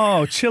sister.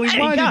 Oh, Chilli,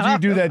 why did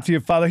you do that to your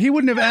father? He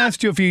wouldn't have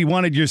asked you if he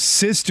wanted your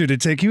sister to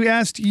take you. He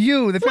asked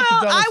you.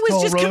 I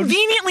was just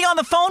conveniently on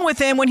the phone with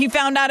him when he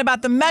found out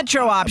about the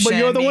Metro option. But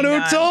you're the one who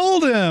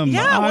told him.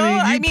 Yeah,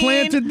 I mean,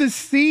 planted the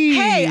seed.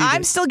 Hey,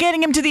 I'm still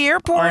getting him to the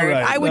airport. Right.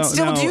 I would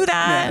still do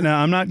that. No,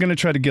 I'm not going to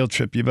try to guilt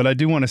trip you, but I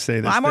do want to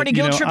say this. I'm already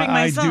guilt tripping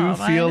myself.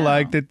 I do feel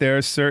like that there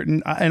are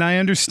certain, and I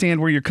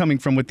understand where you're coming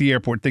from with the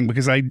airport thing,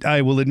 because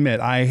I will admit,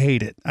 I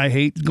hate it. I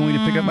hate going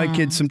to pick up my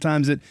kids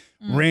sometimes at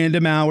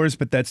random hours,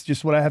 but that's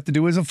just what I have to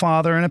do as a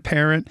father and a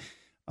parent.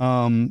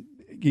 I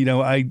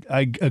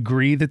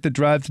agree that the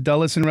drive to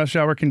Dulles in rush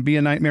hour can be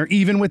a nightmare,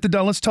 even with the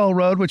Dulles Toll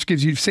Road, which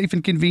gives you safe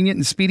and convenient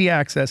and speedy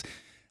access.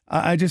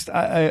 I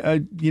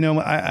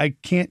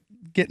can't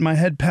get my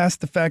head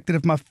past the fact that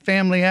if my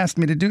family asked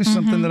me to do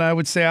something, that I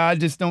would say I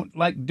just don't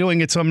like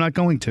doing it, so I'm not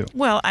going to.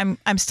 Well,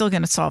 I'm still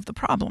going to solve the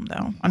problem,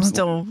 though. I'm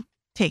still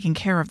taking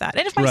care of that.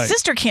 And if my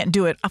sister can't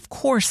do it, of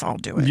course I'll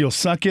do it. You'll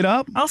suck it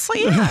up? I'll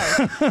say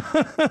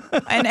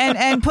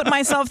and put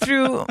myself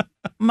through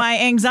my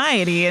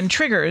anxiety and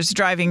triggers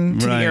driving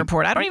to the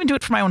airport. I don't even do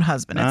it for my own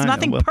husband. It's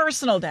nothing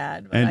personal,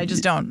 Dad, but I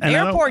just don't.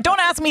 Airport, don't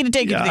ask me to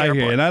take you to the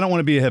airport. And I don't want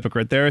to be a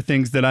hypocrite. There are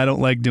things that I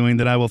don't like doing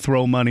that I will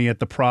throw money at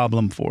the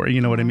problem for.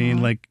 You know what I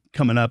mean? Like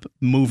coming up,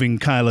 moving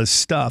Kyla's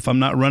stuff. I'm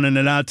not running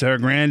it out to her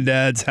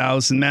granddad's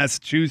house in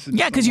Massachusetts.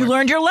 Yeah, because you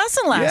learned your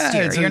lesson last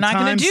year. You're not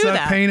going to do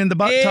that. Pain in the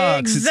butt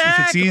talks.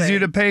 Exactly. If it's easier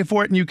to pay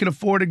for it and you can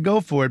afford it,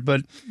 go for it.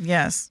 But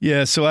yes.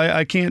 Yeah, so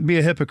I can't be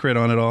a hypocrite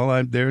on it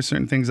all. There are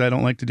certain things I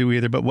don't like to do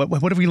either. But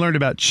what have we learned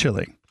about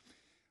Chilli?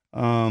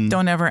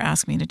 Don't ever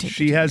ask me to take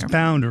She has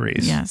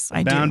boundaries. Yes,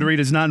 I do. Boundary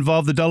does not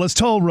involve the Dulles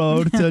Toll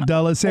Road to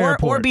Dulles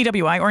Airport. Or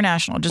BWI or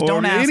National. Just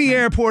don't ask any me.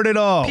 airport at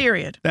all.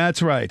 Period.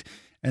 That's right.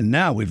 And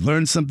now we've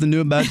learned something new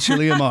about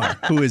Chilli Amar,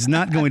 who is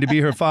not going to be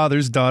her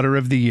father's Daughter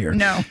of the Year.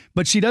 No.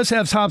 But she does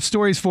have top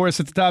stories for us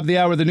at the top of the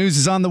hour. The news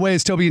is on the way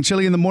as Toby and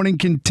Chilli in the morning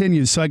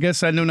continues. So I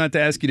guess I know not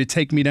to ask you to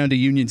take me down to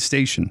Union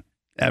Station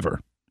ever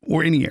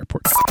or any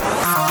airport.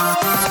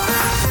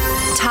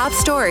 Top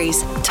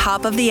stories,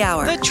 top of the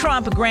hour. The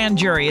Trump grand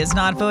jury is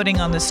not voting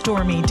on the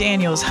Stormy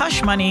Daniels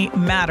hush money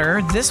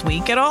matter this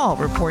week at all.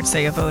 Reports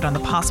say a vote on the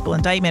possible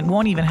indictment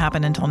won't even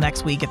happen until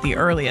next week at the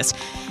earliest.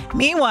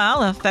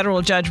 Meanwhile, a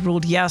federal judge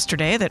ruled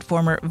yesterday that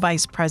former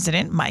Vice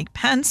President Mike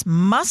Pence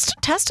must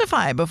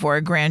testify before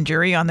a grand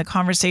jury on the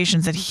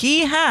conversations that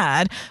he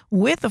had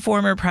with the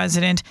former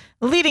president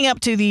leading up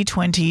to the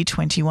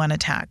 2021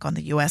 attack on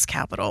the U.S.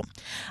 Capitol.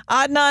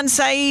 Adnan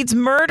Syed's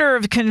murder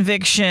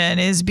conviction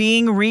is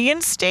being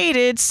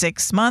reinstated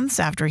 6 months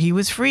after he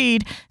was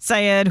freed.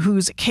 Syed,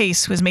 whose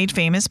case was made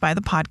famous by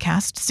the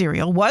podcast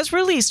Serial, was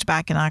released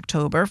back in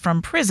October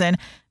from prison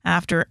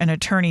after an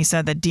attorney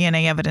said that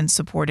DNA evidence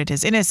supported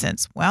his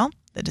innocence. Well,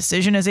 The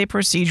decision is a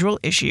procedural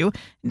issue.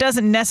 It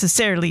doesn't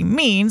necessarily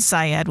mean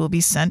Syed will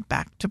be sent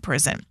back to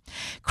prison.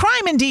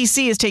 Crime in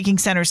D.C. is taking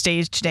center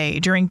stage today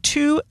during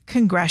 2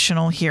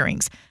 congressional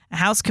hearings. A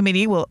House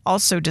committee will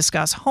also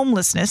discuss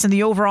homelessness and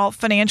the overall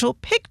financial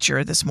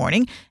picture this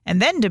morning,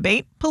 and then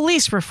debate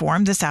police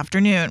reform this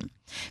afternoon.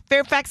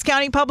 Fairfax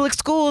County Public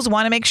Schools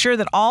want to make sure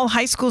that all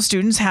high school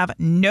students have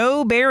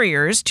no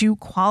barriers to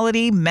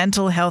quality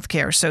mental health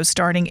care. So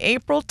starting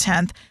April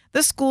 10th,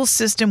 the school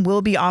system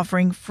will be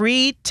offering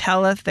free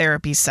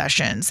teletherapy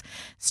sessions.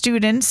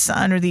 Students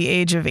under the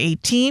age of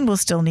 18 will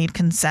still need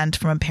consent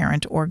from a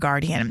parent or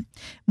guardian.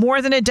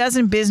 More than a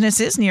dozen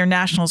businesses near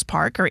Nationals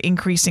Park are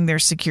increasing their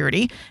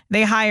security.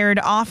 They hired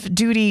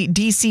off-duty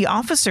D.C.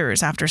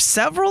 officers after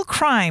several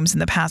crimes in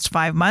the past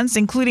 5 months,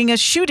 including a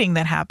shooting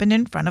that happened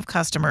in front of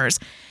customers.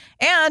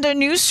 And a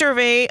new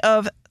survey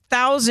of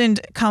 1,000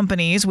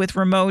 companies with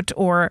remote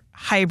or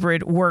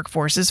hybrid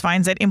workforces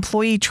finds that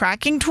employee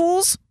tracking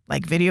tools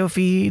like video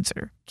feeds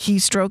or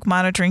keystroke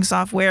monitoring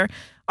software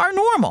are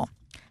normal.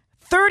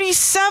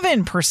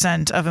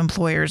 37% of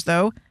employers,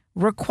 though,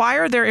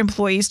 require their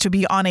employees to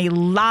be on a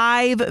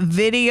live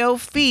video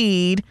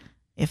feed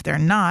if they're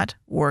not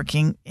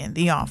working in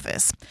the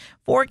office.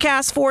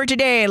 Forecast for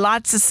today,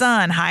 lots of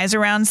sun, highs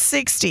around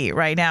 60.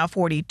 Right now,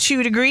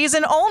 42 degrees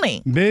and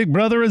only. Big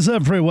Brother is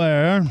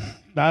everywhere.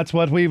 That's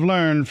what we've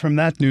learned from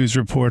that news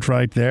report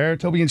right there.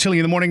 Toby and Chilli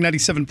in the morning,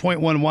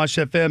 97.1 Wash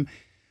FM.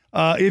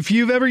 If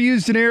you've ever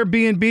used an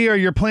Airbnb or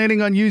you're planning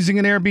on using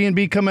an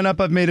Airbnb coming up,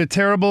 I've made a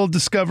terrible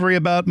discovery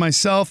about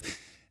myself.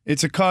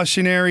 It's a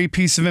cautionary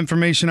piece of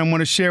information I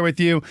want to share with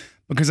you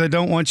because I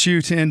don't want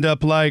you to end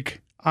up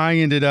like I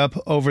ended up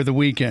over the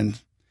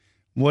weekend.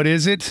 What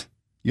is it?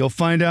 You'll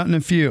find out in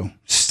a few.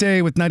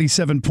 Stay with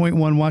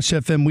 97.1 Wash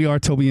FM. We are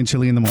Toby and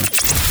Chilli in the morning.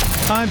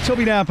 I'm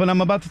Toby Knapp, and I'm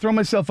about to throw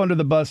myself under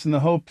the bus in the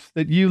hopes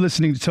that you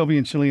listening to Toby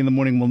and Chilli in the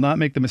morning will not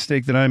make the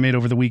mistake that I made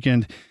over the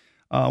weekend.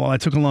 I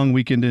took a long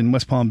weekend in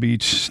West Palm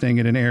Beach, staying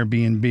at an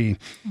Airbnb.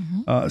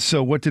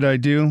 So what did I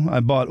do?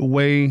 I bought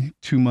way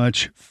too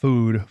much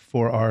food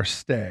for our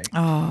stay.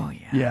 Oh,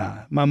 yeah.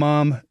 Yeah. My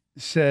mom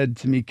said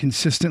to me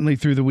consistently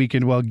through the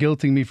weekend while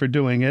guilting me for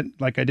doing it,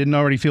 like I didn't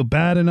already feel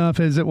bad enough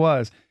as it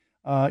was.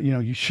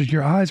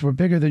 Your eyes were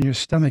bigger than your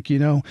stomach,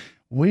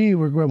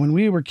 when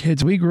we were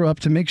kids, we grew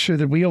up to make sure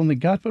that we only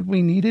got what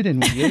we needed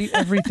and we ate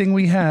everything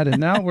we had. And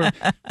now we're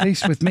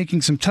faced with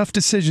making some tough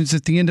decisions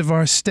at the end of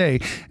our stay.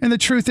 And the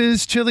truth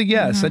is, Chilli,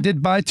 yes, I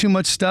did buy too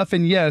much stuff.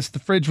 And yes, the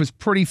fridge was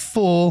pretty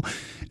full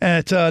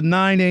at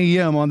 9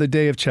 a.m. on the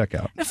day of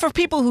checkout. For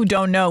people who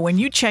don't know, when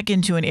you check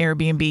into an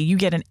Airbnb, you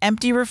get an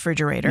empty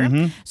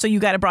refrigerator. So you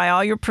got to buy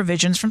all your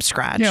provisions from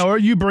scratch. Yeah, or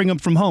you bring them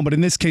from home. But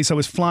in this case, I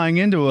was flying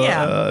into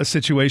a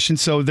situation,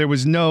 so there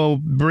was no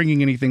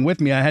bringing anything with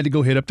me. I had to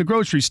go hit up the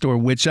grocery store,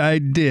 which I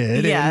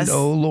did. Yes. And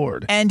oh,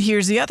 Lord. And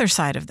here's the other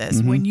side of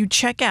this. When you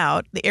check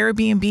out, the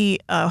Airbnb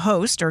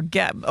host or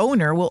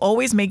owner will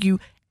always make you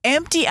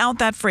empty out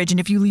that fridge. And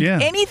if you leave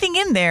anything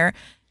in there,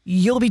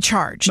 you'll be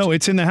charged. No,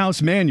 it's in the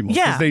house manual.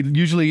 Yeah. They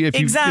usually, if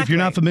you're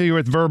not familiar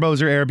with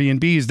Verbos or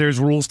Airbnbs, there's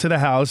rules to the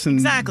house.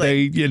 And and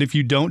if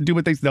you don't do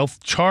what they'll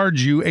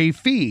charge you a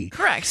fee.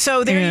 Correct.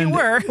 So there you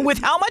were with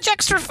how much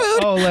extra food?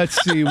 Oh, let's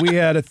see. We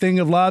had a thing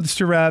of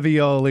lobster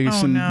ravioli,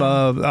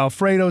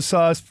 Alfredo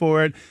sauce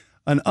for it,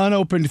 an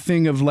unopened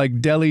thing of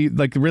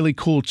really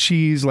cool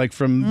cheese, like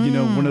from,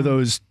 one of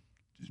those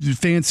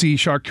fancy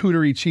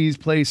charcuterie cheese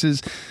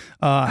places,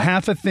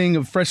 half a thing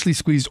of freshly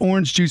squeezed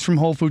orange juice from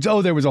Whole Foods.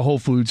 Oh, there was a Whole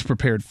Foods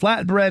prepared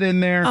flatbread in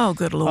there. Oh,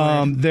 good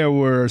Lord. There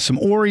were some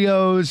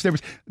Oreos.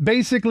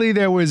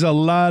 There was a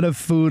lot of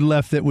food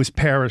left that was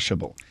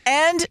perishable.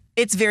 And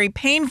it's very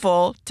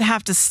painful to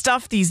have to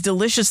stuff these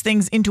delicious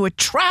things into a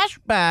trash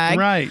bag.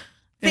 Right.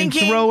 And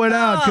throw it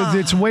out because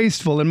it's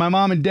wasteful. And my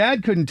mom and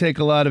dad couldn't take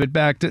a lot of it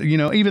back to,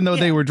 even though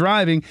they were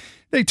driving,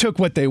 they took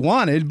what they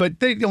wanted, but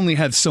they only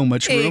had so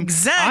much room.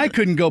 Exactly. I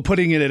couldn't go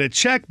putting it in a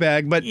check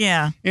bag. But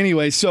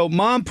anyway, so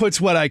mom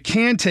puts what I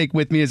can take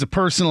with me as a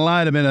personal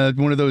item in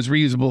one of those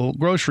reusable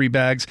grocery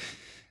bags.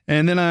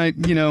 And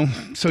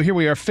then so here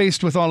we are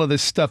faced with all of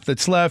this stuff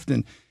that's left.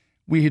 And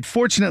we had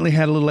fortunately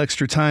had a little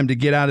extra time to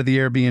get out of the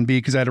Airbnb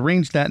because I'd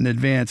arranged that in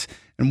advance.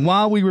 And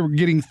while we were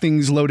getting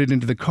things loaded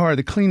into the car,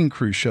 the cleaning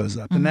crew shows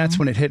up. And that's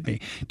when it hit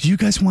me. Do you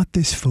guys want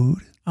this food?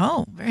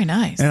 Oh, very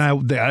nice. And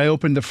I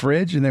opened the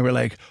fridge and they were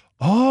like,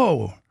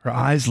 oh, her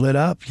eyes lit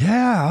up.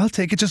 Yeah, I'll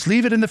take it. Just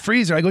leave it in the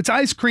freezer. I go, it's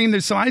ice cream.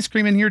 There's some ice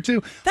cream in here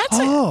too. That's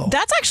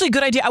actually a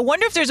good idea. I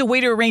wonder if there's a way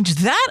to arrange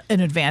that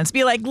in advance.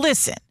 Be like,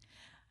 listen,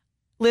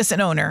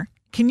 owner,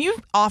 can you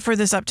offer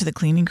this up to the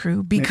cleaning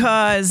crew?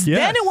 Because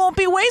then it won't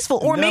be wasteful.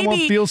 Or maybe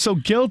won't feel so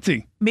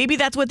guilty. Maybe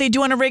that's what they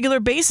do on a regular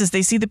basis.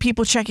 They see the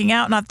people checking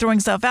out, not throwing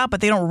stuff out,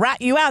 but they don't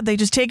rat you out. They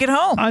just take it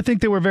home. I think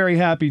they were very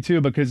happy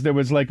too because there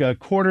was like a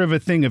quarter of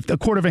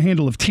a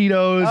handle of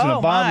Tito's and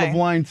a bottle of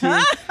wine too.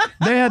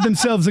 They had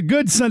themselves a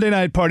good Sunday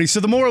night party. So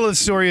the moral of the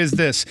story is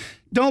this.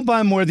 don't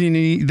buy more than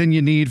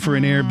you need for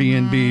an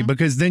Airbnb,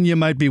 because then you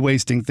might be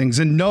wasting things.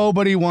 And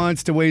nobody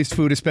wants to waste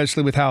food,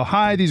 especially with how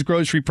high these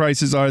grocery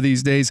prices are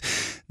these days.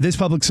 This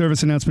public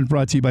service announcement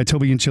brought to you by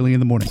Toby and Chilli in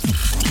the morning.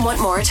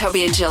 Want more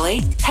Toby and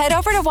Chilli? Head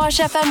over to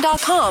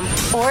washfm.com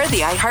or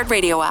the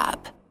iHeartRadio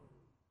app.